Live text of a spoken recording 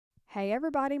Hey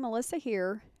everybody, Melissa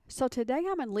here. So today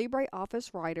I'm in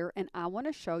LibreOffice Writer and I want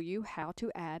to show you how to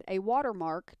add a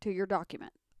watermark to your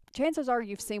document. Chances are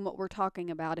you've seen what we're talking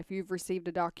about if you've received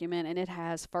a document and it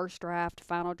has first draft,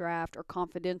 final draft, or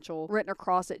confidential written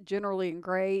across it, generally in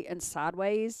gray and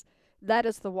sideways. That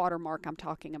is the watermark I'm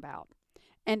talking about.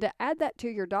 And to add that to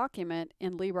your document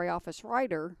in LibreOffice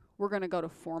Writer, we're going to go to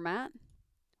Format,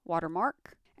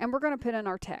 Watermark, and we're going to put in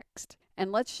our text.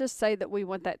 And let's just say that we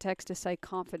want that text to say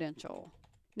confidential.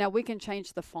 Now we can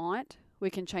change the font,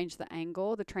 we can change the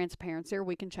angle, the transparency, or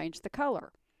we can change the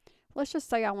color. Let's just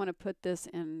say I want to put this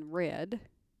in red,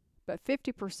 but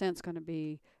 50% is going to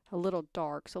be a little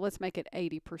dark, so let's make it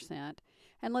 80%.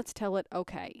 And let's tell it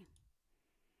OK.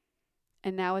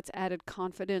 And now it's added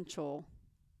confidential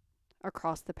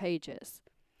across the pages.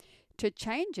 To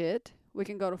change it, we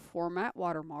can go to Format,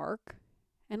 Watermark,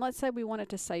 and let's say we want it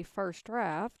to say first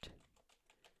draft.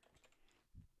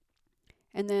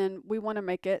 And then we want to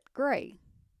make it gray,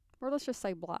 or let's just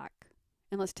say black,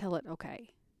 and let's tell it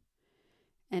OK.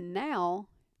 And now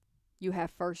you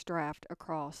have first draft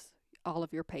across all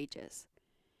of your pages.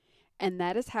 And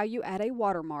that is how you add a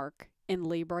watermark in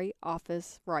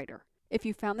LibreOffice Writer. If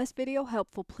you found this video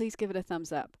helpful, please give it a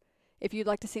thumbs up. If you'd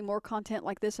like to see more content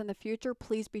like this in the future,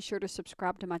 please be sure to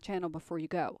subscribe to my channel before you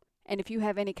go. And if you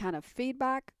have any kind of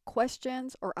feedback,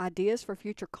 questions, or ideas for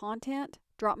future content,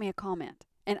 drop me a comment.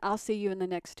 And I'll see you in the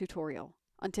next tutorial.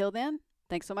 Until then,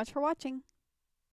 thanks so much for watching.